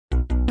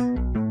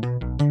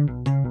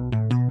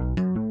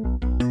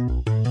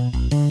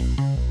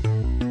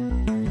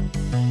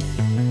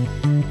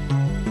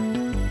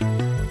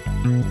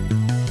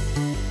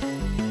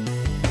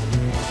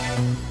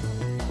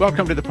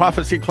Welcome to the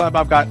Prophecy Club.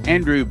 I've got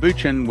Andrew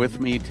Bucchin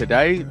with me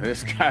today.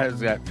 This guy's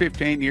got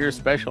 15 years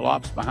special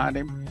ops behind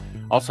him,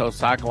 also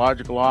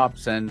psychological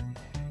ops, and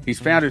he's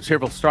founded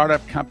several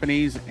startup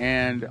companies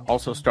and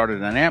also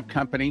started an amp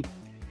company.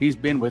 He's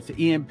been with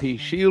EMP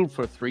Shield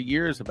for 3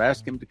 years. I've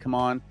asked him to come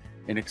on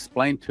and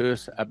explain to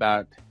us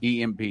about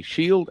EMP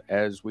Shield,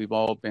 as we've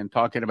all been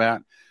talking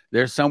about.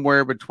 There's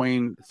somewhere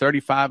between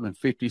 35 and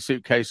 50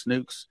 suitcase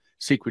nukes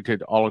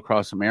secreted all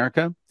across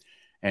America.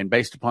 And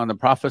based upon the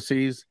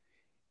prophecies,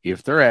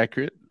 if they're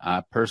accurate,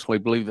 I personally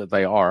believe that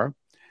they are,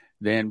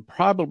 then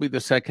probably the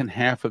second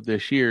half of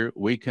this year,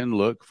 we can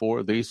look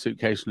for these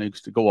suitcase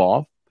nukes to go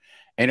off.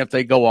 And if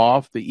they go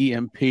off, the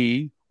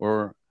EMP,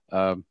 or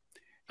I'll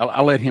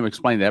let him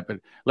explain that, but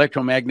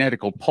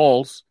electromagnetic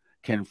pulse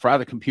can fry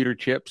the computer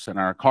chips in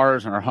our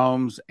cars and our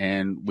homes,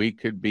 and we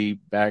could be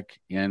back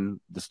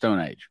in the Stone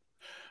Age.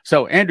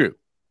 So, Andrew,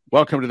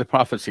 welcome to the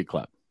Prophecy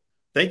Club.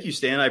 Thank you,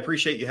 Stan. I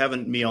appreciate you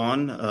having me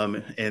on.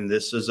 And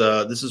this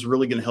is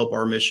really going to help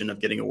our mission of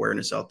getting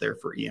awareness out there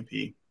for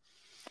EMP.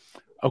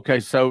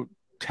 Okay, so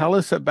tell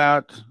us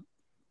about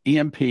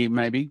EMP.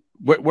 Maybe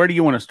where do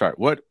you want to start?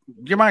 What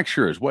your mic's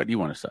yours. What do you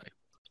want to say?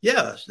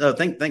 Yeah,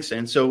 thanks,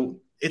 Stan. So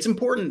it's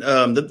important.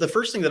 The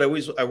first thing that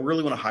I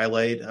really want to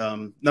highlight.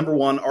 Number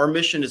one, our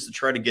mission is to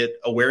try to get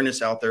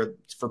awareness out there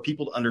for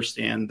people to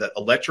understand that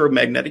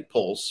electromagnetic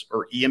pulse,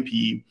 or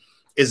EMP,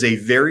 is a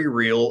very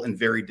real and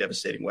very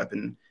devastating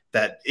weapon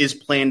that is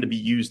planned to be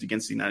used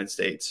against the United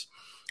States.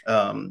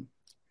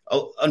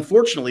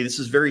 Unfortunately, this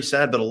is very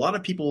sad, but a lot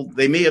of people,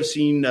 they may have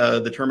seen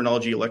the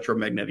terminology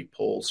electromagnetic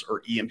pulse,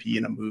 or EMP,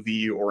 in a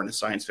movie or in a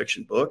science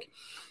fiction book.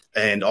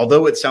 And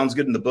although it sounds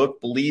good in the book,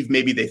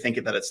 maybe they think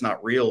that it's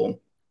not real.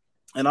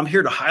 And I'm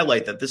here to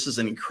highlight that this is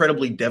an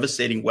incredibly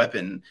devastating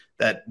weapon,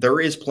 that there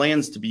is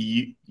plans to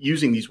be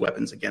using these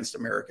weapons against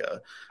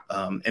America.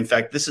 In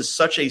fact, this is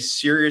such a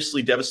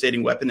seriously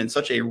devastating weapon and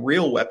such a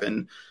real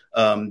weapon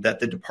that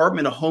the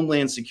Department of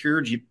Homeland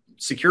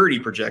Security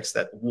projects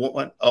that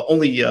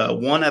only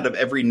 1 out of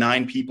every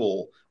 9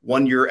 people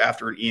 1 year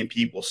after an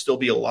EMP will still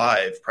be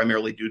alive,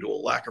 primarily due to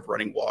a lack of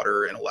running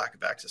water and a lack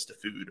of access to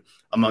food,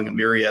 among a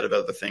myriad of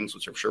other things,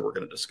 which I'm sure we're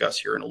going to discuss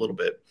here in a little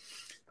bit.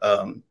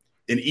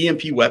 An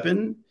EMP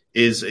weapon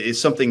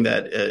is something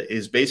that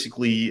is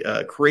basically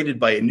created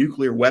by a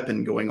nuclear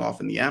weapon going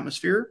off in the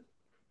atmosphere.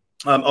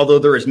 Although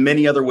there is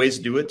many other ways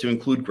to do it, to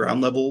include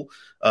ground level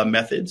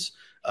methods.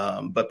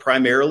 But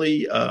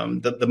primarily,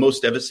 the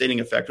most devastating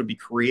effect would be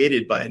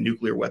created by a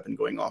nuclear weapon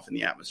going off in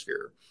the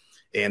atmosphere.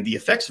 And the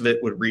effects of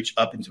it would reach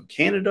up into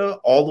Canada,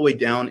 all the way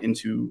down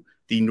into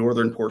the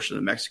northern portion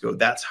of Mexico.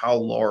 That's how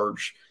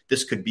large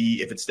this could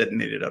be if it's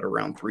detonated at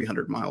around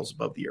 300 miles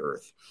above the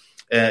Earth.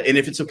 And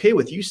if it's okay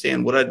with you,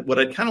 Stan, what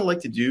I'd kind of like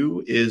to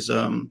do is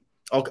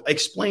I'll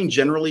explain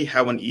generally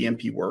how an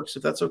EMP works,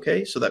 if that's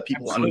okay, so that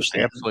people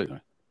understand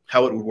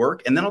how it would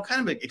work. And then I'll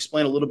kind of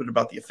explain a little bit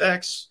about the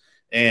effects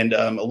and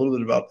a little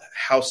bit about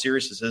how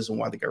serious this is and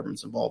why the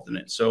government's involved in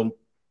it. So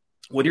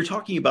when you're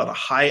talking about a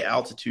high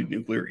altitude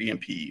nuclear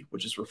EMP,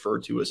 which is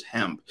referred to as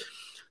HEMP,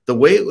 the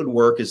way it would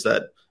work is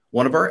that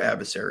one of our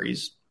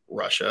adversaries,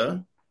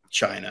 Russia,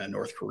 China,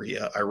 North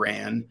Korea,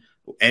 Iran,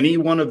 any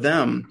one of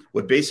them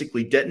would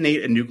basically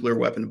detonate a nuclear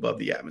weapon above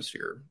the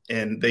atmosphere.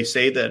 And they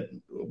say that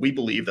we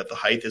believe that the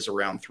height is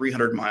around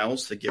 300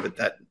 miles to give it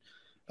that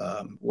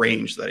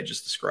range that I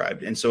just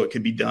described. And so it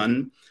could be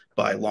done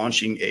by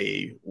launching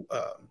a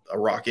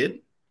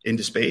rocket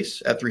into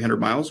space at 300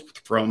 miles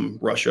from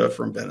Russia,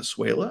 from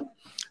Venezuela.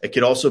 It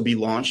could also be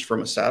launched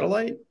from a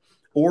satellite,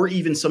 or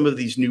even some of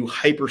these new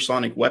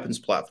hypersonic weapons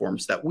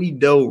platforms that we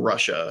know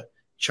Russia,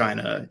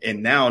 China,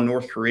 and now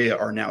North Korea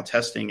are now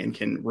testing and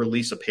can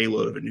release a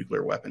payload of a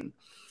nuclear weapon.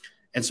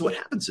 And so what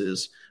happens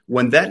is,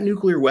 when that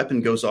nuclear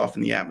weapon goes off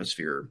in the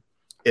atmosphere,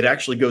 it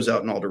actually goes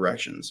out in all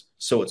directions.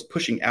 So it's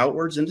pushing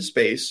outwards into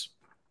space.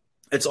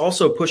 It's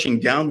also pushing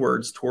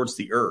downwards towards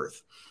the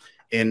Earth.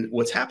 And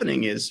what's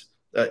happening is,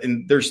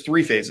 and there's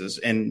 3 phases.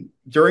 And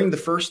during the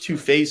first 2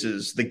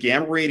 phases, the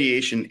gamma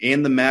radiation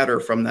and the matter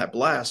from that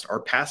blast are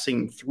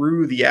passing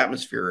through the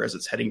atmosphere as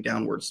it's heading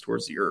downwards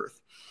towards the Earth.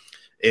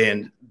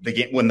 And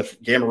when the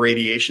gamma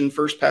radiation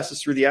first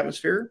passes through the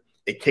atmosphere,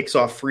 it kicks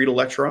off freed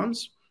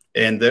electrons.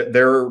 And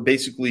they're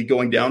basically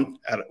going down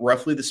at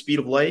roughly the speed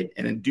of light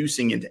and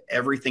inducing into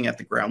everything at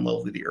the ground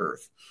level of the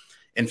Earth.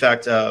 In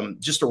fact,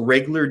 just a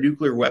regular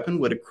nuclear weapon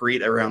would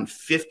create around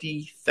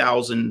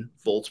 50,000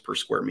 volts per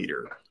square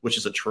meter, which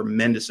is a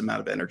tremendous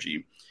amount of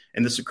energy.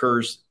 And this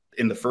occurs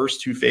in the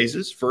first 2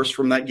 phases, first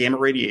from that gamma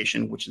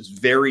radiation, which is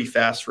very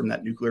fast from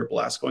that nuclear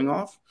blast going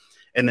off.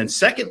 And then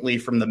secondly,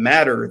 from the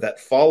matter that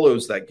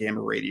follows that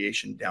gamma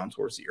radiation down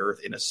towards the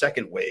Earth in a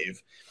second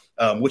wave,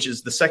 which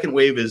is the second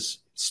wave is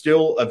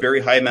still a very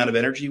high amount of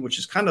energy, which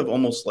is kind of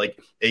almost like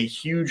a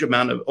huge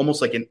amount of,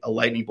 almost like a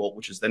lightning bolt,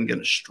 which is then going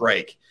to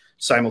strike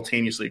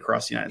simultaneously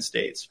across the United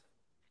States.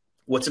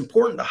 What's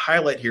important to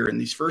highlight here in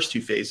these first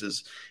 2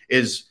 phases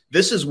is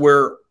this is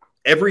where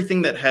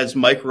everything that has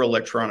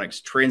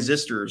microelectronics,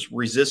 transistors,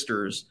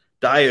 resistors,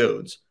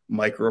 diodes,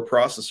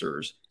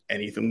 microprocessors,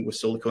 anything with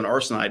silicon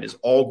arsenide is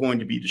all going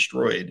to be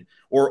destroyed,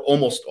 or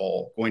almost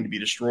all going to be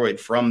destroyed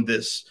from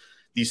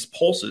these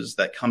pulses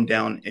that come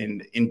down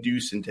and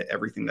induce into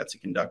everything that's a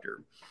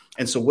conductor.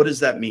 And so what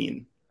does that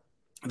mean?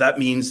 That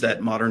means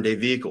that modern day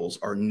vehicles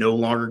are no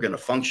longer going to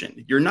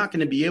function. You're not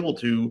going to be able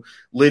to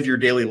live your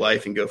daily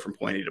life and go from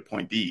point A to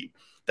point B.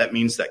 That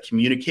means that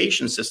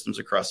communication systems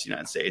across the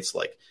United States,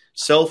 like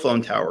cell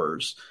phone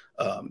towers,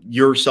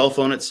 your cell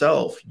phone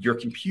itself, your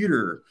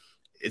computer,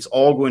 it's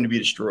all going to be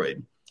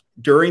destroyed.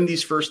 During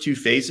these first two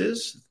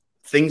phases,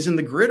 things in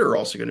the grid are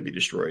also going to be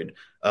destroyed.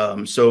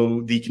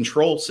 So the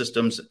control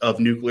systems of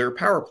nuclear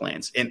power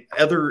plants and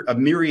a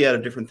myriad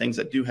of different things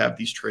that do have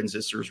these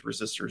transistors,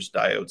 resistors,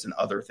 diodes, and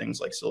other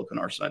things like silicon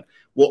arsenide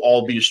will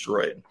all be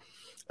destroyed.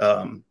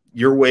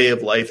 Your way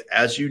of life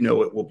as you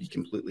know it will be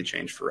completely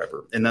changed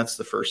forever. And that's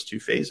the first two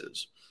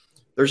phases.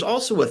 There's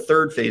also a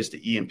third phase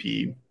to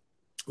EMP,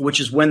 which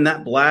is when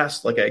that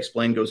blast, like I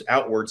explained, goes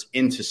outwards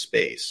into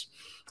space.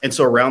 And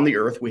so around the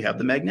Earth, we have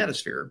the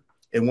magnetosphere.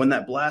 And when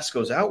that blast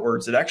goes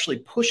outwards, it actually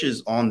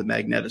pushes on the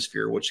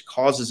magnetosphere, which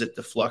causes it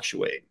to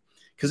fluctuate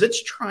because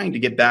it's trying to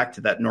get back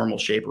to that normal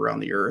shape around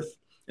the Earth.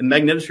 And the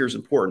magnetosphere is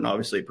important.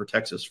 Obviously, it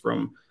protects us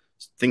from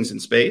things in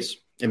space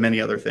and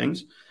many other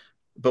things.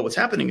 But what's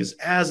happening is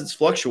as it's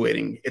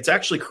fluctuating, it's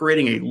actually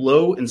creating a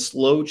low and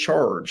slow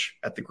charge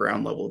at the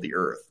ground level of the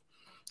Earth.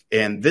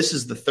 And this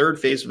is the third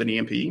phase of an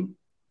EMP.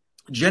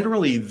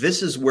 Generally,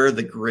 this is where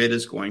the grid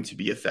is going to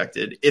be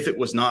affected if it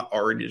was not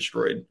already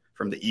destroyed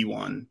from the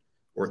E1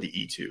 or the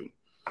E2.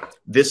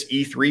 This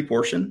E3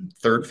 portion,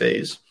 third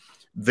phase,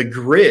 the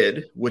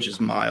grid, which is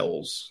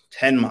miles,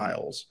 10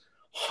 miles,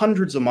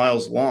 hundreds of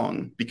miles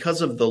long,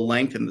 because of the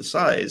length and the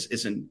size,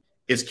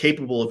 is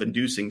capable of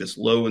inducing this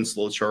low and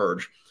slow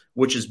charge,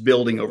 which is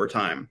building over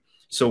time.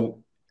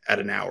 So at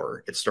an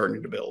hour, it's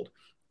starting to build.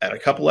 At a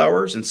couple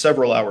hours and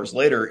several hours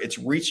later, it's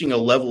reaching a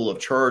level of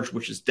charge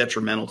which is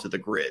detrimental to the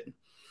grid.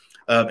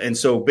 And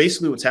so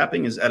basically what's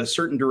happening is at a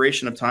certain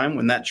duration of time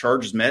when that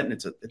charge is met and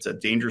it's a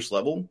dangerous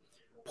level,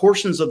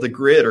 portions of the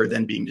grid are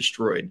then being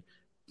destroyed.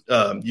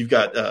 You've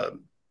got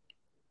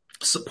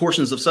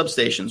portions of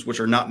substations which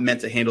are not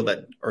meant to handle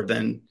that are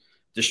then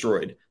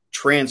destroyed.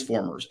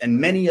 Transformers and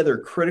many other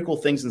critical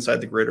things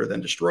inside the grid are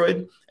then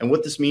destroyed. And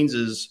what this means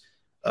is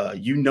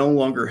you no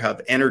longer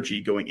have energy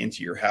going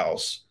into your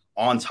house,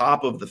 on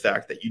top of the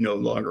fact that you no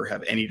longer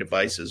have any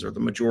devices, or the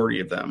majority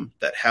of them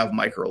that have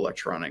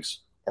microelectronics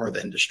are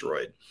then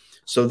destroyed.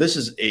 So this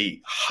is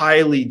a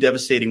highly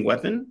devastating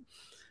weapon.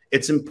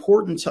 It's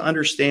important to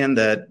understand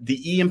that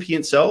the EMP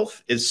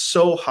itself is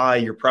so high,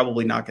 you're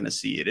probably not going to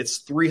see it. It's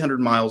 300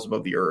 miles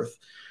above the Earth.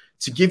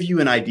 To give you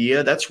an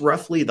idea, that's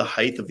roughly the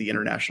height of the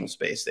International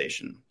Space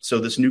Station. So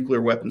this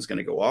nuclear weapon is going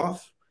to go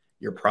off.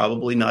 You're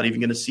probably not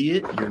even going to see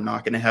it. You're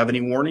not going to have any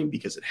warning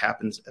because it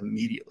happens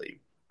immediately.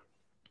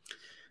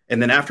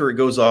 And then after it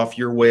goes off,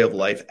 your way of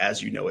life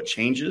as you know it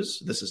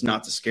changes. This is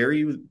not to scare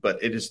you,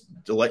 but it is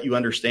to let you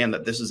understand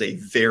that this is a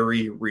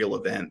very real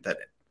event, that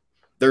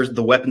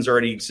the weapons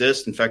already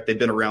exist. In fact, they've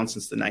been around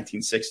since the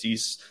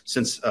 1960s,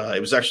 since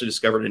it was actually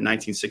discovered in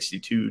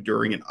 1962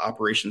 during an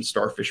Operation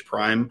Starfish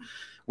Prime,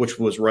 which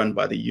was run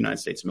by the United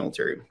States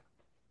military.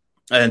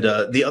 And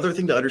the other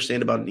thing to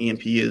understand about an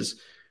EMP is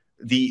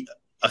the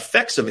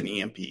effects of an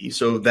EMP.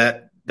 So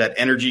that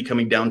energy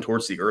coming down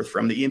towards the Earth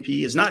from the EMP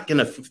is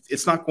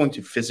it's not going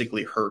to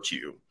physically hurt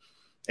you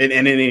in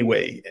any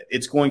way.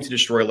 It's going to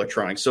destroy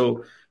electronics.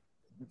 So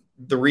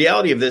the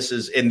reality of this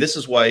is, and this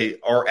is why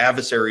our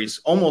adversaries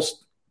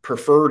almost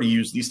prefer to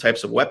use these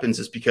types of weapons,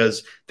 is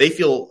because they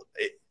feel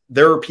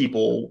their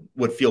people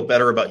would feel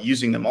better about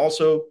using them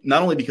also,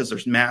 not only because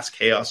there's mass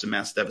chaos and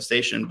mass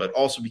devastation, but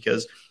also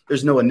because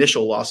there's no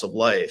initial loss of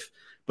life.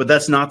 But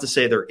that's not to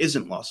say there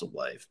isn't loss of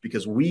life,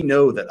 because we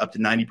know that up to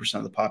 90%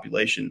 of the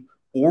population,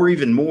 or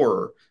even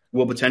more,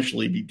 will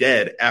potentially be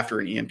dead after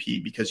an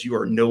EMP, because you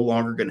are no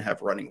longer going to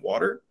have running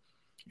water.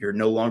 You're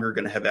no longer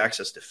going to have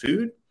access to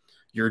food.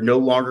 You're no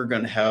longer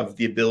going to have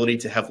the ability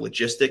to have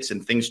logistics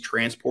and things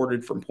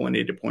transported from point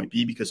A to point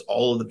B, because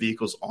all of the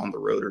vehicles on the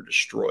road are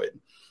destroyed.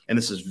 And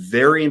this is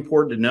very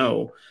important to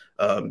know,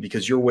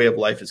 because your way of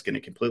life is going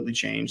to completely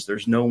change.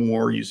 There's no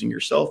more using your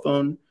cell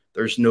phone.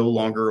 There's no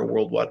longer a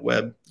World Wide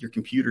Web. Your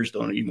computers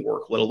don't even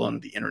work, let alone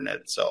the internet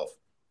itself.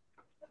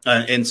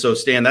 And so,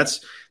 Stan, that's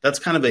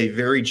kind of a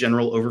very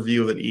general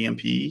overview of an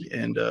EMP.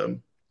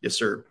 And yes,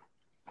 sir.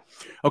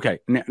 Okay.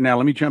 Now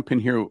let me jump in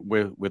here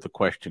with a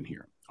question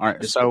here. All right.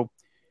 Yes, so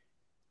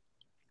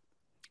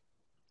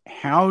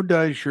how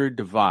does your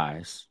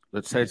device,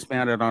 let's say it's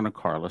mounted on a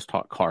car. Let's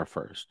talk car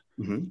first.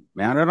 Mm-hmm.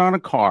 Mounted on a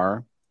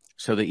car.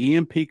 So the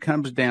EMP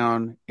comes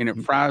down and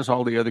it fries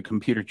all the other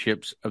computer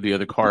chips of the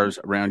other cars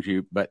around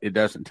you, but it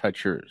doesn't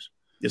touch yours.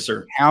 Yes,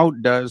 sir. How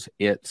does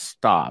it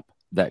stop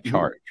that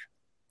charge?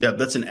 Yeah,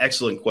 that's an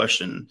excellent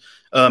question.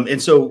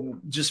 And so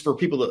just for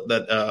people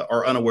that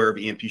are unaware of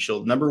EMP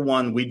Shield, number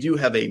one, we do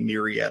have a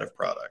myriad of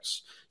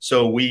products.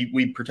 So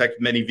we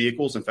protect many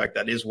vehicles. In fact,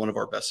 that is one of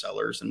our best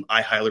sellers, and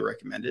I highly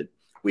recommend it.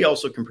 We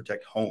also can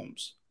protect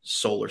homes,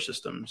 solar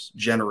systems,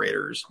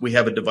 generators. We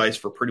have a device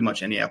for pretty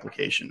much any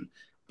application.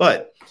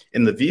 But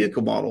in the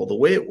vehicle model, the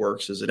way it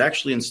works is it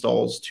actually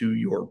installs to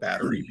your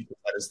battery, because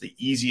that is the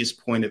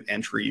easiest point of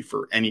entry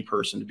for any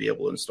person to be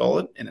able to install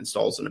it, and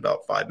installs in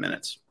about 5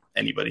 minutes.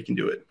 Anybody can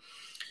do it.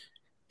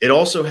 It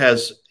also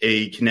has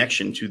a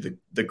connection to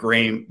the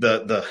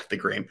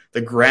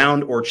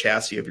ground or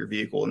chassis of your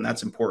vehicle, and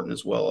that's important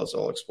as well, as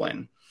I'll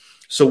explain.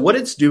 So what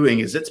it's doing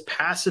is it's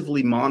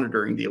passively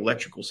monitoring the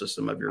electrical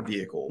system of your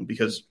vehicle,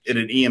 because in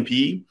an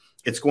EMP,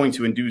 it's going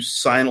to induce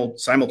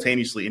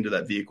simultaneously into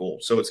that vehicle.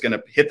 So it's going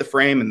to hit the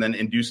frame and then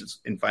induce it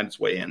and find its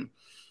way in.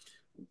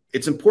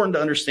 It's important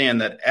to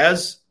understand that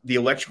as the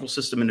electrical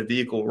system in a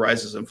vehicle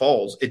rises and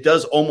falls, it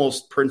does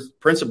almost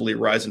principally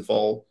rise and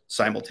fall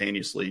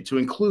simultaneously, to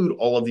include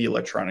all of the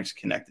electronics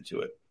connected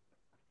to it.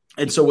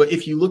 And so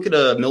if you look at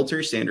a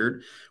military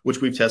standard, which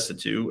we've tested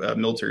to,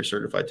 military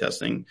certified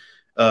testing,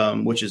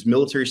 which is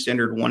military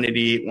standard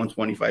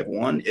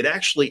 188.125.1, it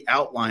actually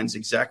outlines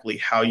exactly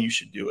how you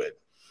should do it.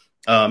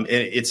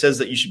 It says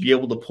that you should be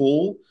able to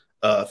pull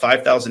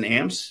 5,000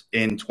 amps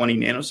in 20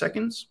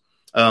 nanoseconds.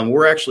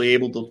 We're actually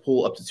able to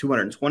pull up to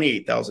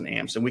 228,000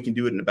 amps, and we can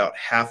do it in about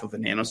half of a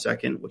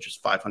nanosecond, which is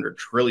 500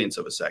 trillionths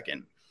of a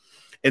second.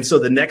 And so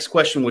the next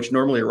question, which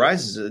normally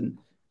arises in,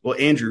 well,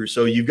 Andrew,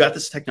 so you've got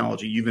this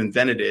technology, you've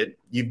invented it,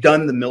 you've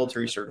done the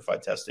military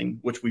certified testing,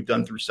 which we've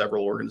done through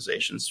several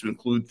organizations, to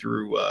include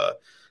through a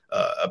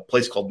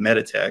place called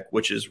Meditech,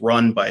 which is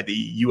run by the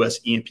U.S.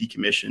 EMP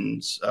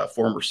Commission's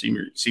former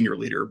senior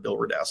leader, Bill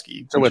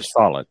Radowski. So it's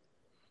solid.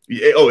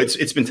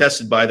 It's been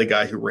tested by the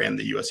guy who ran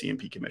the U.S.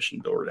 EMP Commission,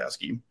 Bill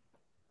Radowski.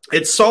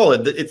 It's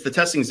solid. The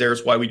testing's there.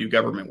 Is why we do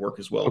government work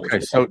as well.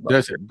 Okay, so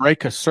does it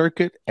break a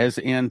circuit? As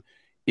in,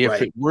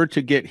 if it were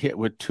to get hit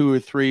with 2 or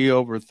 3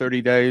 over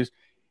 30 days,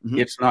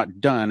 it's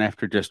not done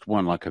after just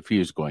one, like a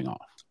fuse going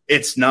off.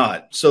 It's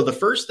not. So the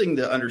first thing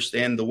to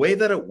understand, the way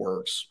that it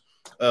works,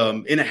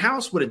 in a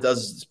house, what it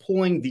does is it's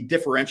pulling the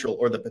differential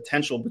or the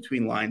potential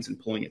between lines and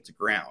pulling it to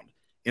ground.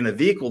 In a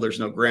vehicle, there's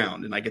no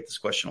ground, and I get this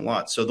question a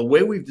lot. So the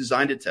way we've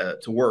designed it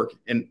to work,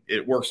 and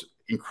it works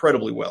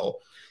incredibly well,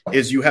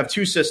 is you have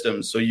two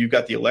systems. So you've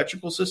got the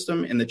electrical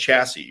system and the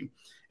chassis.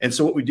 And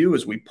so what we do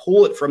is we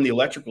pull it from the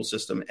electrical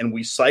system and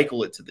we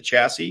cycle it to the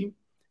chassis.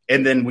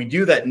 And then we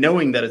do that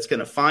knowing that it's going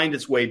to find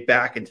its way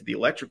back into the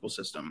electrical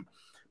system.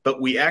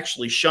 But we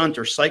actually shunt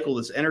or cycle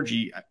this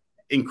energy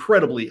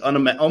incredibly,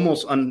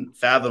 almost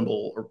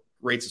unfathomable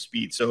rates of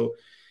speed. So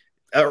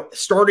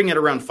starting at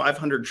around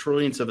 500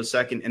 trillionths of a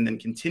second and then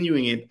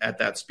continuing it at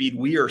that speed,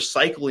 we are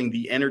cycling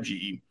the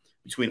energy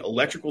between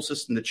electrical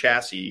system to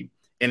chassis,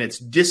 and it's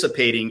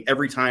dissipating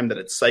every time that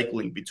it's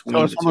cycling between.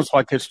 So it's almost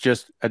like it's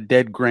just a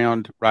dead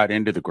ground right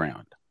into the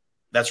ground.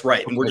 That's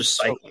right. And we're just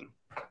cycling.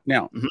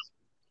 Now,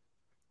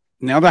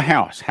 now the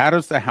house. How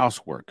does the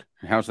house work?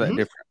 How's that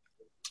different?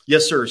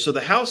 Yes, sir. So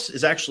the house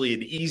is actually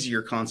an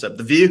easier concept.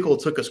 The vehicle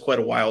took us quite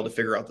a while to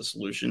figure out the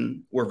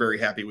solution. We're very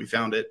happy we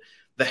found it.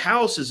 The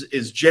house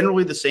is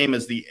generally the same,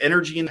 as the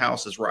energy in the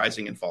house is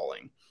rising and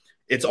falling.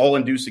 It's all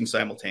inducing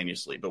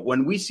simultaneously. But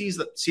when we see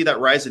that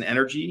rise in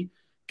energy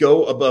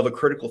go above a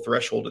critical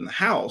threshold in the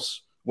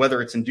house,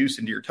 whether it's induced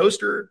into your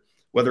toaster,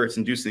 whether it's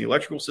induced in the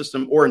electrical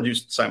system, or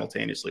induced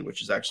simultaneously,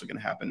 which is actually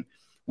going to happen,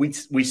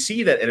 we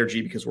see that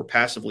energy because we're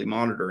passively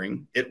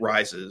monitoring. It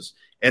rises,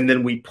 and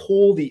then we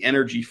pull the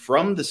energy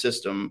from the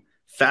system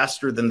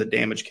faster than the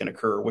damage can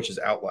occur, which is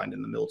outlined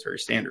in the military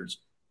standards.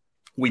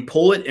 We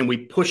pull it and we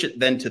push it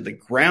then to the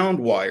ground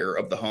wire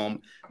of the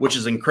home, which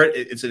is incredible.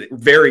 It's a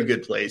very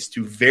good place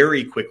to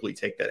very quickly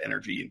take that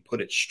energy and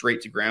put it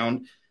straight to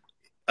ground,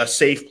 a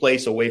safe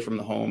place away from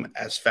the home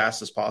as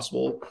fast as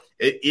possible.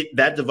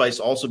 That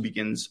device also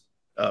begins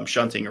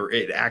shunting, or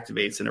it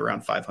activates in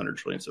around 500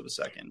 trillionths of a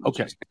second.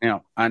 Okay.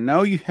 Now, I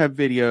know you have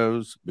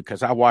videos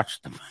because I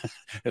watched them.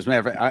 As a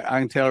matter of fact, I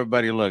can tell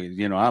everybody, look,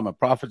 I'm a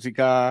prophecy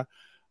guy.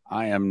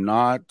 I am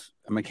not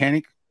a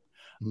mechanic.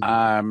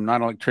 I'm not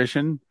an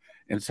electrician.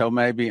 And so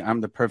maybe I'm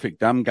the perfect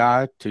dumb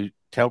guy to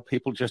tell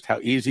people just how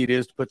easy it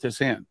is to put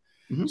this in.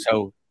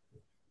 So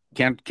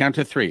count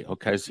to 3.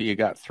 Okay. So you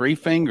got 3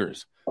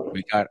 fingers.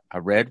 We got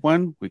a red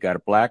one. We got a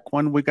black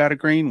one. We got a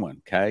green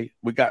one. Okay.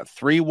 We got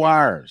 3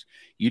 wires.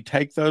 You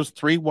take those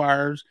 3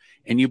 wires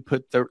and you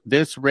put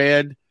this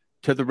red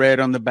to the red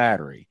on the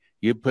battery.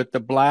 You put the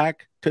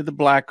black to the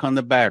black on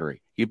the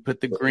battery. You put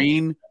the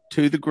green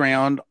to the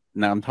ground.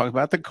 Now I'm talking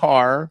about the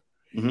car.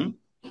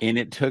 And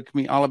it took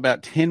me all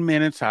about 10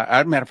 minutes.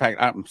 Matter of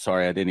fact, I'm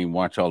sorry, I didn't even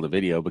watch all the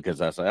video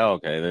because I said,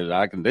 okay,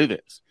 I can do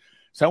this.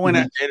 So when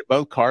I did it,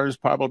 both cars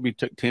probably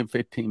took 10,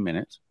 15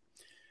 minutes.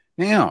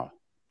 Now,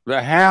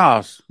 the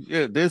house,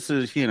 this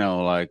is,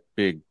 like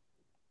big.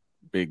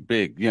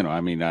 Do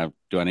I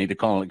need to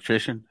call an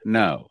electrician?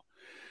 No.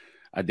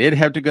 I did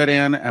have to go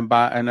down and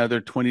buy another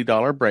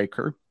 $20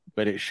 breaker,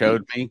 but it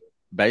showed me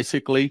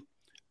basically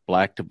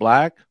black to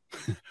black,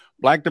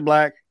 black to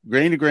black,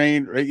 green to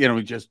green,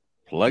 just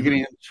plug it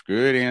in,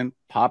 screw it in,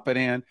 pop it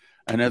in,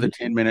 another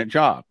 10-minute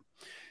job.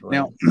 Right.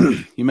 Now,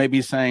 you may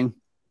be saying,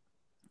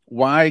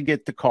 why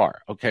get the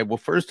car? Okay, well,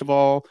 first of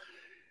all,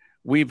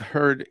 we've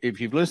heard, if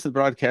you've listened to the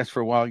broadcast for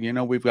a while, you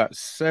know, we've got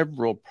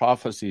several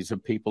prophecies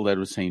of people that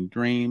have seen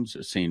dreams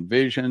or seen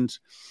visions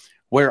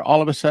where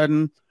all of a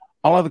sudden,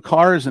 all of the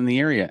cars in the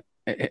area,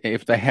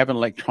 if they have an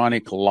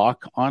electronic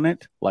lock on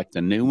it, like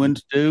the new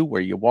ones do,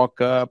 where you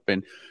walk up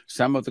and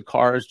some of the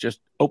cars just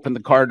open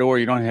the car door,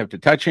 you don't have to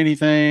touch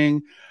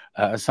anything.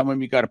 Some of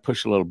them you got to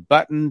push a little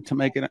button to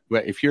make it.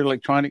 But if you're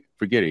electronic,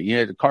 forget it.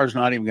 Yeah, the car's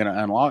not even going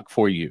to unlock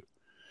for you.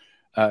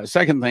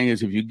 Second thing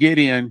is if you get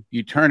in,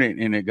 you turn it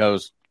and it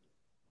goes,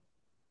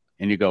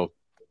 and you go,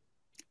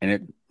 and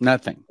it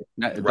nothing.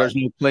 There's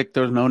no click.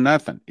 There's no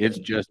nothing. It's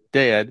just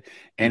dead,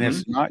 and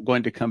it's not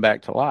going to come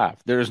back to life.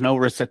 There is no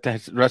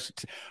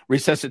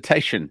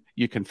resuscitation.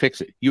 You can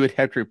fix it. You would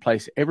have to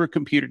replace every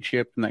computer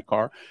chip in that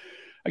car.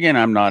 Again,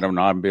 I'm not an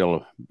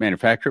automobile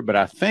manufacturer, but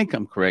I think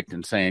I'm correct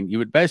in saying you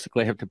would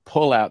basically have to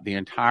pull out the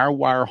entire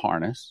wire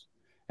harness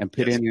and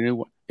put in a new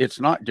one. It's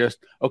not just,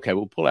 okay,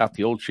 we'll pull out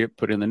the old chip,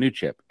 put in the new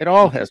chip. It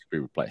all has to be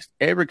replaced.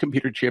 Every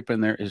computer chip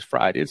in there is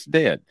fried. It's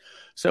dead.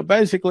 So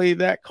basically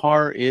that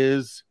car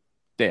is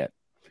dead.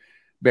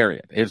 Bury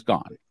it. It's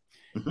gone.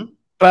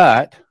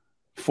 But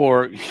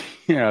for,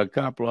 a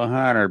couple of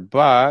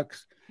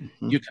 $100,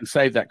 you can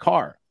save that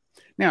car.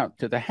 Now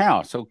to the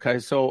house. Okay.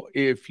 So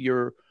if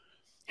your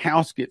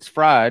house gets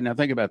fried, now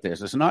think about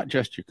this. It's not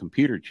just your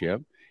computer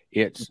chip.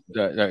 It's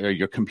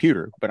your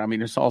computer, but I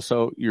mean, it's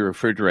also your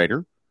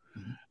refrigerator.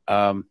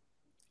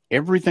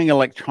 Everything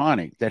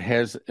electronic that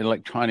has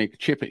electronic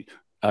chipping,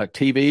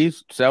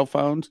 TVs, cell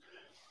phones,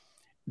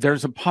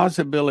 there's a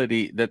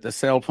possibility that the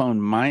cell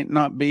phone might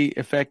not be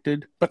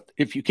affected, but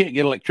if you can't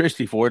get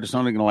electricity for it, it's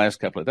only going to last a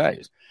couple of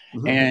days.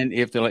 And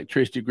if the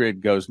electricity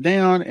grid goes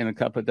down in a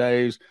couple of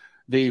days,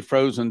 the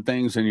frozen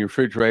things in your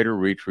refrigerator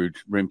reach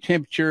room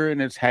temperature,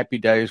 and it's happy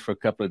days for a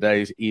couple of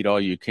days. Eat all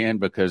you can,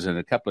 because in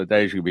a couple of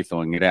days you'll be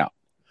throwing it out.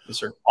 Yes,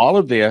 sir. All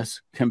of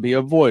this can be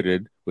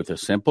avoided with a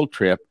simple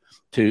trip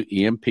to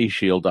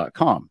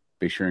EMPShield.com.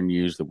 Be sure and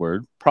use the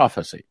word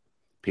prophecy,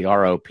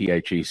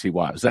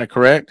 PROPHECY. Is that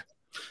correct?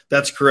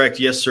 That's correct.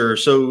 Yes, sir.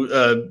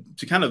 So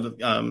to kind of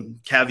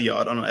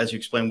caveat on, as you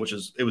explained,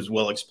 it was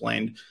well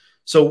explained.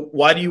 So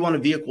why do you want a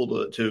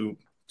vehicle to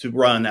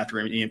run after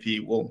an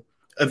EMP? Well,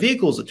 a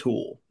vehicle is a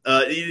tool.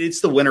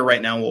 It's the winter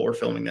right now while we're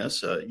filming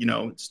this.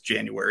 It's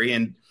January,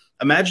 and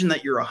imagine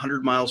that you're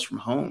 100 miles from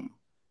home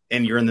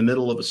and you're in the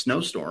middle of a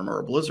snowstorm or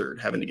a blizzard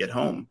having to get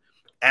home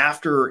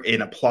after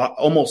an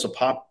almost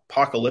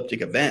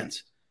apocalyptic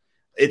event.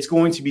 It's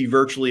going to be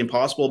virtually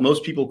impossible.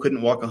 Most people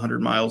couldn't walk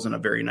 100 miles in a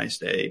very nice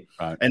day.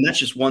 Right. And that's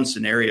just one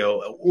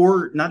scenario,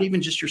 or not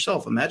even just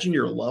yourself. Imagine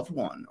your loved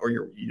one or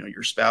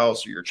your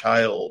spouse or your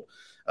child,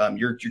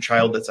 your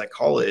child that's at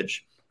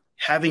college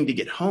having to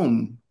get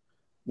home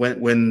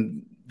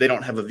when they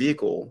don't have a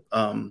vehicle.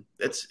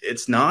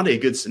 It's not a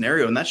good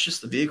scenario, and that's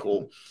just the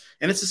vehicle.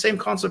 And it's the same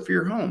concept for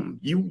your home.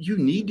 You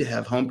need to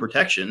have home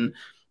protection.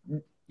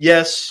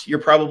 Yes, you're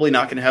probably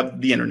not going to have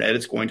the internet.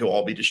 It's going to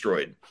all be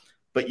destroyed.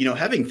 But,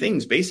 having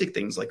basic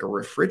things like a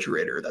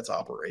refrigerator that's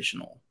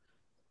operational.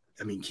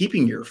 I mean,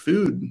 keeping your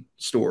food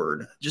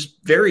stored,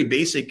 just very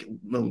basic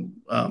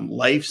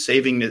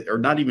life-saving, or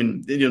not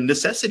even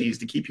necessities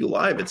to keep you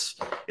alive.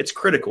 It's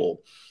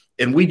critical.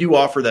 And we do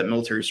offer that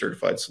military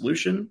certified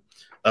solution.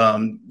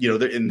 And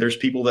there's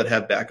people that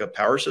have backup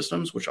power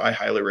systems, which I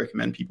highly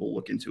recommend people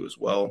look into as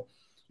well.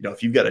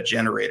 If you've got a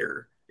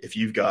generator, if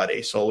you've got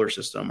a solar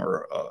system,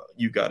 or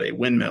you've got a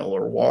windmill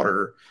or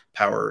water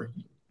power,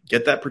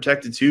 get that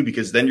protected too,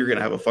 because then you're going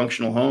to have a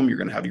functional home. You're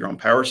going to have your own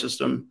power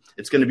system.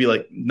 It's going to be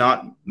like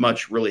not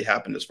much really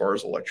happened as far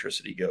as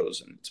electricity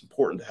goes. And it's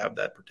important to have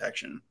that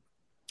protection,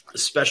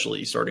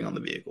 especially starting on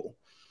the vehicle.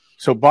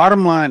 So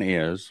bottom line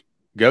is,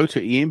 go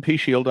to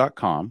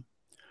EMPShield.com,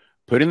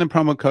 put in the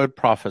promo code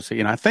prophecy,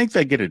 and I think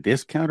they get a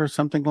discount or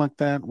something like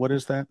that. What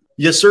is that?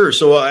 Yes, sir.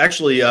 So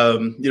actually,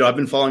 I've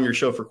been following your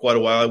show for quite a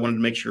while. I wanted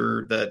to make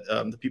sure that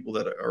the people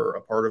that are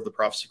a part of the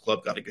Prophecy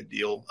Club got a good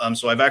deal.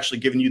 So I've actually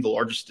given you the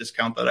largest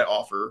discount that I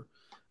offer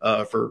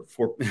for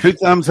 2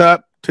 thumbs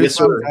up. Yes,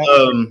 sir.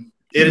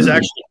 It is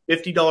actually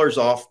 $50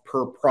 off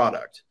per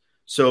product.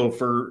 So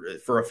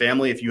for a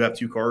family, if you have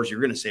 2 cars,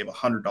 you're going to save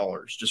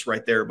 $100 just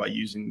right there by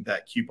using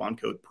that coupon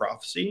code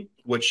prophecy,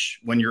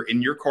 which when you're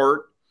in your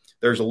cart,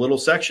 there's a little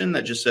section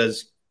that just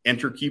says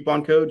enter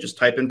coupon code. Just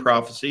type in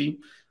prophecy.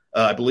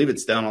 I believe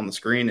it's down on the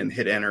screen, and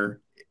hit enter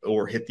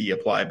or hit the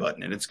apply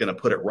button, and it's going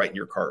to put it right in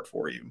your cart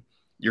for you.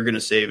 You're going to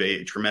save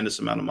a tremendous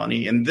amount of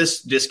money. And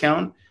this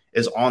discount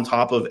is on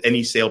top of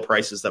any sale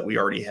prices that we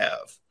already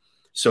have.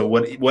 So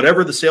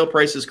whatever the sale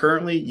price is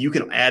currently, you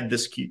can add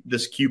this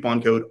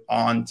coupon code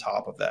on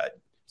top of that.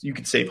 So you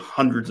could save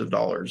hundreds of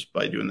dollars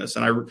by doing this.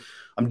 And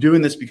I'm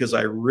doing this because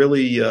I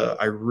really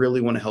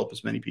want to help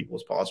as many people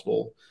as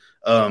possible.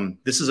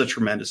 This is a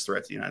tremendous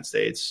threat to the United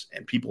States,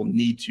 and people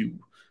need to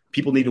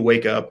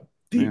wake up.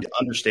 They need to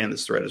understand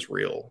this threat is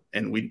real.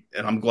 And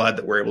I'm glad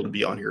that we're able to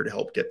be on here to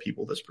help get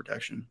people this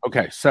protection.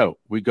 Okay. So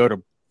we go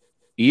to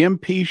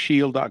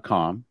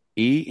EMPShield.com,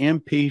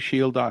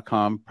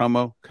 EMPShield.com,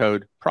 promo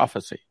code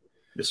prophecy.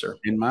 Yes, sir.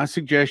 And my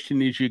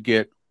suggestion is you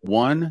get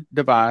one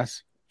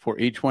device for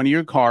each one of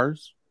your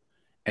cars,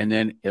 and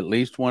then at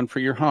least one for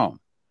your home.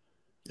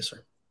 Yes,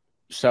 sir.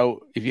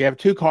 So if you have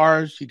 2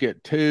 cars, you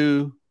get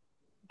 2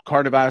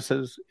 car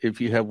devices.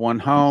 If you have 1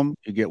 home,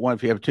 you get 1.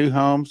 If you have 2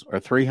 homes or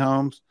 3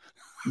 homes,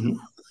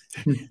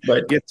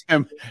 But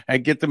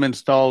get them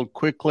installed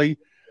quickly.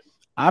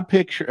 I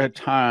picture a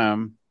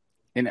time,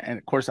 and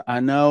of course, I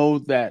know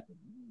that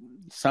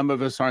some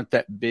of us aren't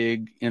that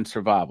big in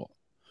survival,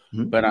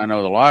 but I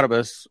know a lot of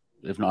us,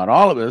 if not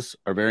all of us,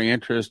 are very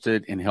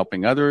interested in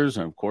helping others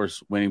and, of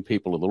course, winning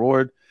people to the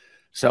Lord.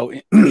 So,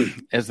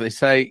 as they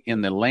say,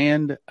 in the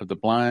land of the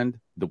blind,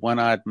 the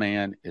one-eyed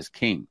man is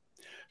king.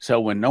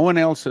 So when no one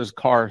else's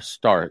car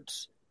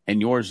starts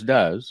and yours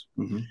does,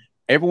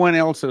 everyone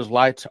else's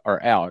lights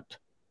are out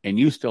and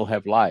you still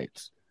have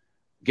lights.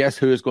 Guess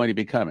who is going to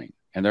be coming?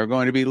 And they're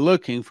going to be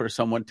looking for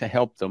someone to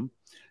help them.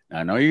 Now,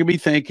 I know you're going to be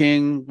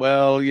thinking,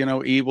 well,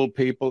 evil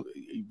people.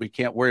 We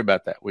can't worry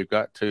about that. We've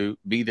got to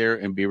be there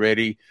and be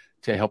ready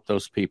to help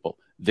those people.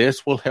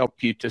 This will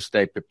help you to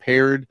stay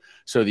prepared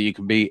so that you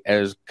can be,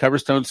 as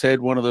Coverstone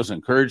said, one of those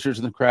encouragers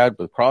in the crowd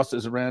with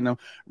crosses around them,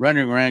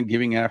 running around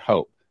giving out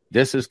hope.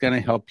 This is going to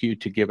help you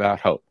to give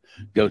out hope.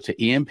 Go to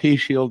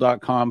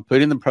EMPShield.com,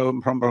 put in the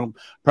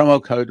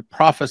promo code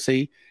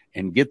prophecy,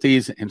 and get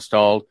these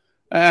installed.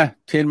 10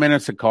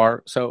 minutes a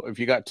car. So if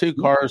you got 2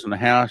 cars in the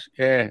house,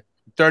 30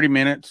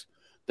 minutes.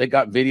 They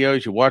got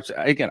videos. You watch.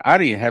 Again, I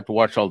didn't have to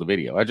watch all the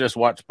video. I just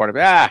watched part of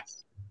it.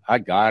 I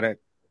got it.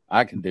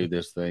 I can do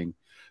this thing.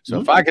 So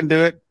if I can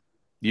do it,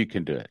 you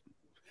can do it.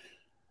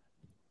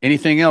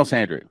 Anything else,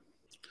 Andrew?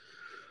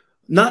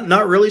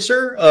 Not really,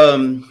 sir.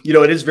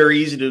 It is very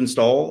easy to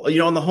install.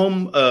 On the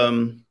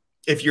home,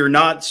 if you're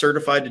not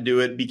certified to do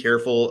it, be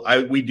careful.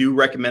 We do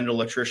recommend an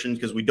electrician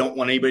because we don't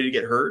want anybody to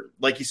get hurt.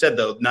 Like you said,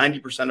 though,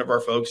 90% of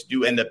our folks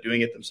do end up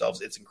doing it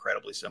themselves. It's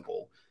incredibly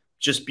simple.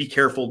 Just be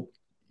careful.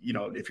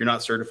 If you're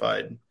not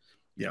certified,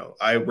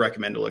 I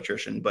recommend an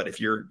electrician. But if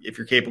you're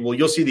capable,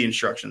 you'll see the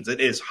instructions. It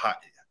is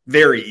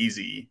very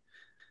easy.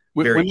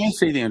 When you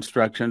see the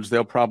instructions,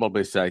 they'll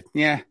probably say,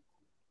 yeah.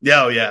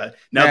 Yeah, yeah.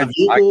 Now the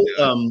vehicle,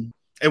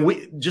 and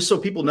we, just so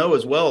people know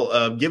as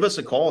well, give us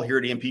a call here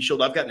at EMP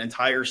Shield. I've got an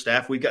entire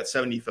staff. We've got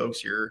 70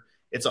 folks here.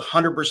 It's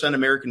 100%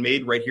 American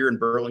made right here in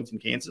Burlington,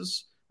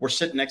 Kansas. We're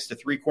sitting next to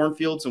 3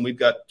 cornfields, and we've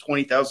got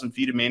 20,000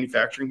 feet of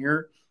manufacturing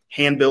here,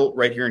 hand built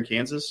right here in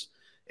Kansas.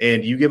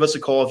 And you give us a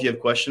call if you have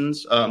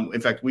questions.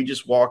 In fact, we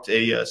just walked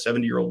a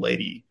 70-year-old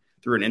lady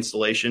through an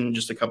installation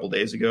just a couple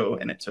days ago,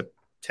 and it took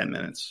 10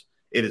 minutes.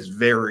 It is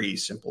very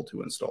simple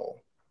to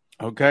install.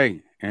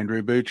 Okay.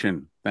 Andrew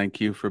Bucchin,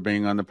 thank you for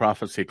being on the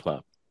Prophecy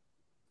Club.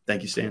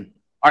 Thank you, Stan.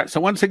 All right.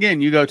 So once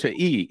again, you go to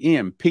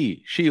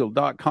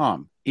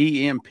EMPShield.com,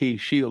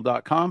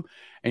 EMPShield.com,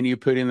 and you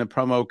put in the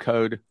promo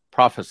code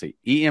prophecy,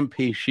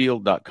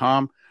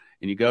 EMPShield.com,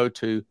 and you go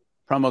to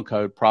promo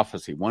code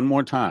prophecy. One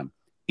more time,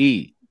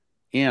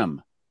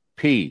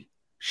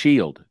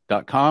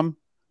 EMPShield.com,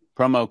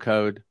 promo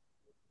code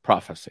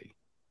prophecy.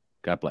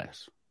 God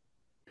bless.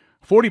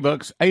 40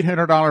 books,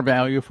 $800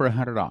 value for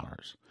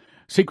 $100.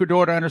 Secret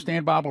Door to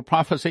Understand Bible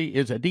Prophecy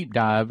is a deep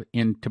dive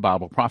into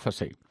Bible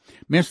prophecy.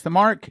 Miss the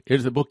Mark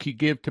is the book you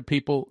give to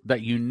people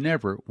that you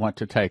never want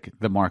to take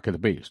the mark of the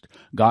beast.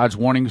 God's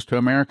Warnings to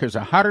America's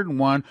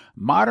 101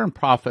 modern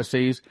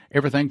prophecies,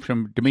 everything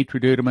from Dimitri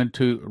Duduman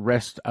to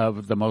rest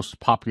of the most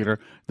popular,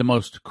 the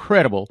most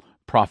credible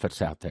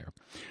prophets out there.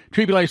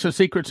 Tribulation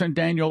Secrets and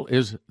Daniel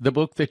is the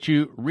book that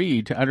you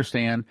read to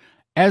understand,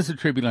 as a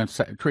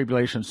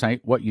tribulation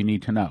saint, what you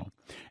need to know.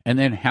 And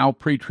then How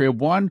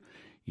Pre-Trib One,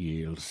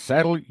 you'll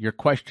settle your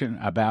question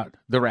about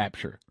the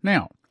rapture.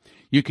 Now,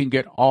 you can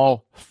get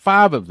all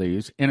 5 of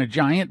these in a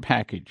giant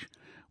package.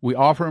 We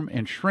offer them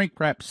in shrink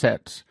wrap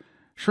sets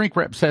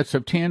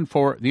of 10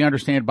 for the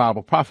Understand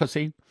Bible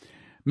Prophecy.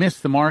 Miss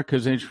the Mark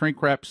is in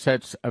shrink wrap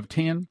sets of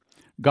 10.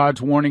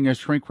 God's Warning is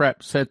shrink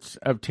wrap sets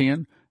of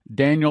 10.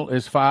 Daniel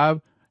is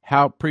 5.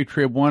 How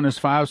Pre-Trib 1 is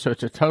 5. So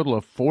it's a total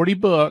of 40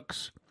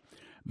 books,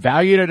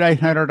 valued at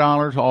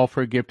 $800, all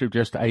for a gift of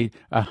just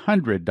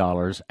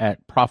 $100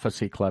 at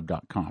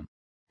prophecyclub.com.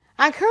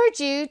 I encourage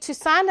you to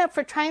sign up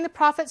for Train the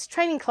Prophets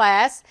training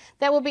class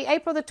that will be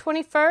April the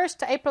 21st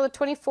to April the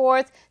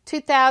 24th,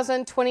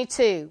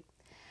 2022.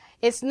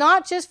 It's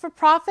not just for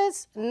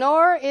prophets,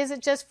 nor is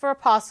it just for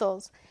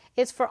apostles.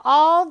 It's for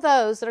all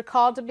those that are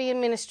called to be in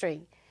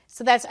ministry.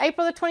 So that's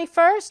April the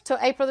 21st to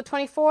April the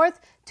 24th,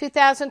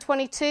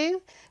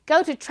 2022.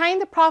 Go to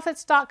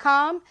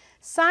traintheprophets.com.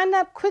 Sign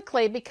up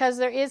quickly because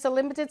there is a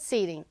limited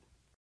seating.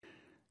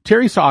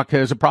 Terry Sock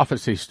is a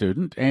prophecy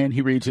student, and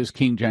he reads his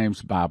King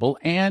James Bible,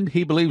 and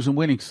he believes in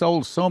winning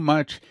souls so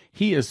much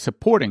he is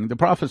supporting the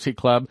Prophecy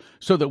Club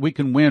so that we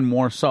can win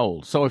more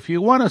souls. So if you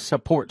want to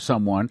support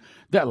someone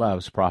that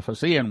loves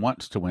prophecy and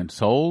wants to win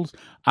souls,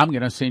 I'm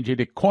going to send you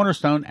to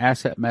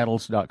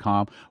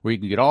cornerstoneassetmetals.com, where you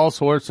can get all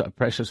sorts of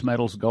precious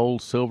metals,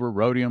 gold, silver,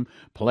 rhodium,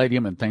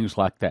 palladium, and things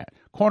like that.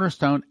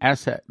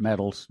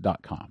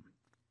 cornerstoneassetmetals.com.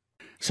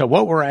 So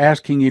what we're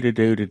asking you to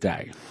do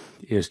today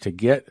is to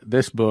get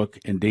this book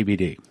in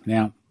DVD.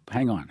 Now,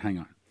 hang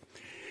on.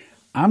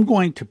 I'm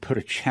going to put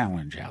a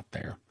challenge out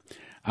there.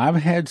 I've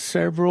had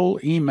several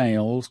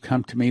emails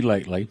come to me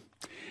lately,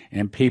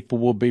 and people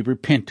will be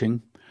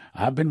repenting.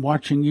 I've been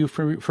watching you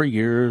for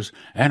years,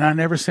 and I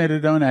never sent a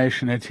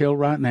donation until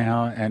right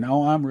now, and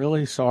oh, I'm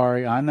really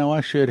sorry. I know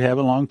I should have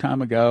a long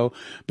time ago,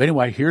 but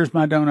anyway, here's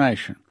my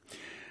donation.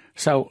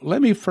 So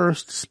let me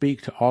first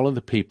speak to all of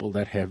the people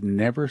that have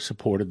never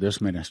supported this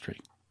ministry.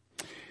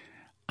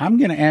 I'm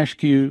going to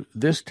ask you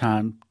this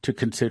time to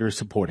consider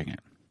supporting it.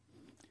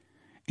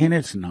 And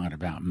it's not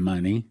about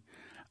money.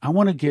 I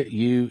want to get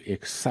you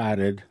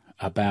excited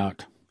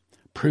about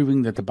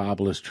proving that the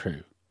Bible is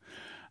true.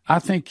 I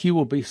think you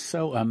will be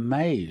so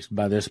amazed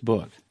by this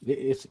book.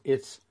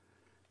 It's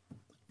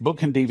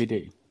book and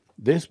DVD.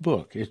 This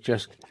book is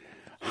just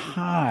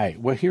high.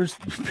 Well, here's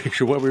the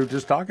picture of what we were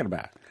just talking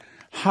about.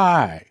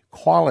 High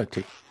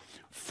quality,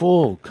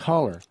 full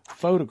color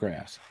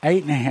photographs,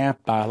 8.5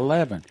 by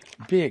 11,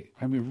 big.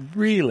 I mean,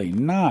 really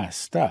nice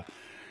stuff.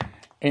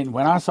 And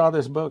when I saw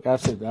this book, I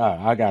said,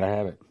 I got to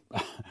have it.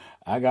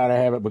 I got to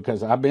have it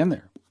because I've been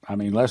there. I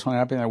mean, Leslie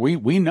and I've been there.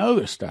 We know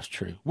this stuff's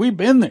true. We've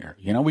been there.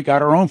 You know, we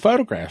got our own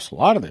photographs, a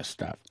lot of this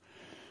stuff.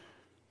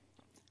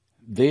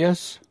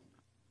 This,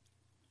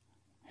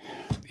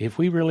 if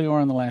we really are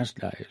in the last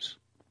days,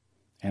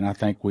 and I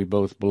think we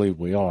both believe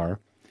we are,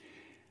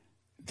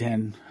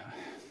 then,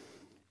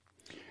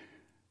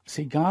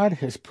 see, God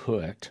has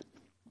put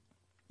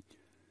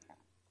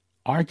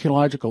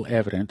archaeological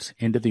evidence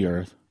into the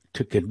earth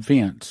to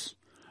convince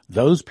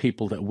those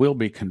people that will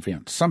be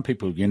convinced. Some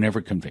people you never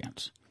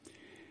convince.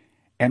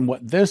 And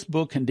what this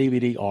book and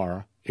DVD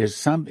are is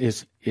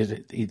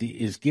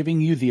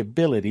giving you the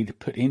ability to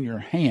put in your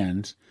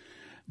hands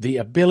the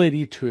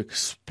ability to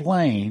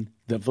explain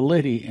the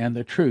validity and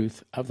the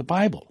truth of the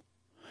Bible.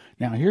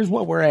 Now, here's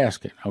what we're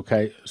asking,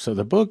 okay? So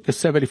the book is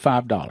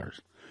 $75,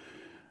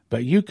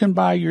 but you can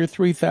buy your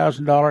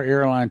 $3,000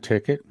 airline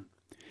ticket.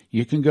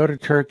 You can go to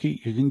Turkey.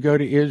 You can go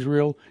to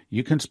Israel.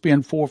 You can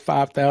spend $4,000 or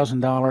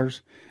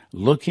 $5,000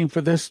 looking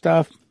for this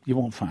stuff. You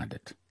won't find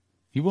it.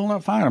 You will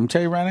not find them. I'm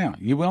telling you right now.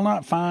 You will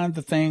not find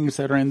the things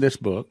that are in this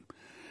book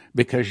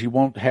because you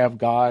won't have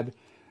God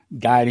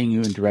guiding you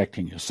and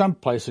directing you. Some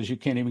places you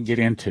can't even get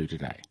into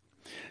today.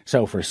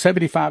 So for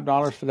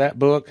 $75 for that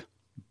book,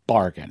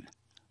 bargain.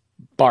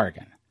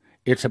 Bargain.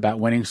 It's about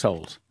winning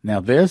souls. Now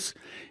this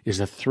is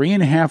a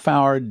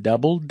 3.5-hour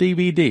double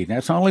DVD.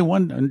 That's only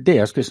one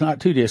disc. It's not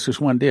two discs.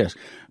 It's one disc.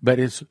 But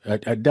it's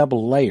a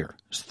double layer.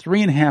 It's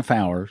 3.5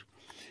 hours.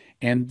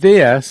 And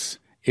this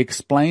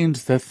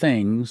explains the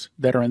things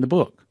that are in the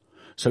book.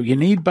 So you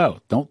need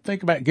both. Don't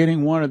think about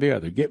getting one or the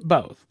other. Get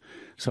both.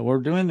 So we're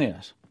doing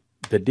this.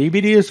 The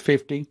DVD is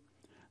 $50.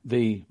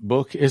 The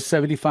book is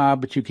 $75,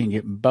 but you can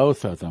get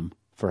both of them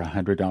for a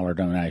 $100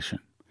 donation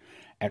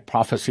at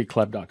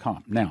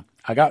prophecyclub.com. Now,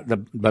 I got the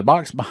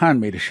box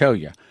behind me to show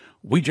you.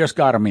 We just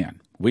got them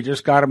in. We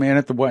just got them in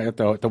at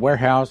the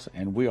warehouse,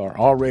 and we are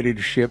all ready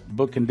to ship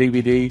book and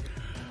DVD.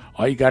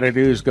 All you got to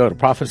do is go to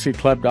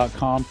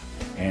prophecyclub.com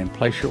and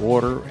place your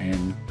order,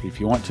 and if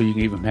you want to, you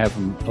can even have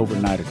them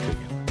overnighted to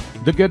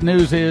you. The good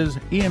news is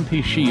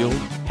EMP Shield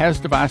has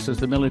devices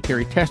the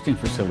military testing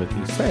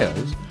facility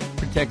says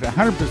protect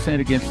 100%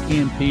 against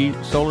EMP,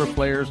 solar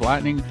flares,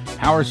 lightning,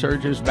 power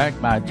surges,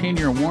 backed by a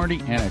 10-year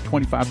warranty and a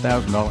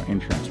 $25,000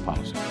 insurance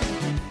policy.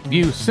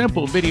 View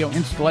simple video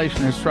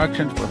installation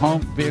instructions for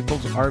home,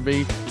 vehicles,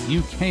 RV.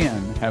 You can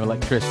have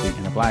electricity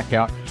in a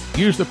blackout.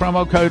 Use the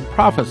promo code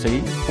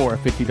PROPHECY for a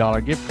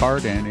 $50 gift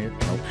card, and it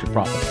helps your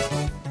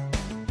prophecy.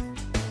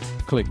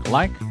 Click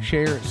like,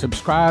 share,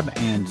 subscribe,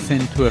 and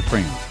send to a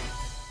friend.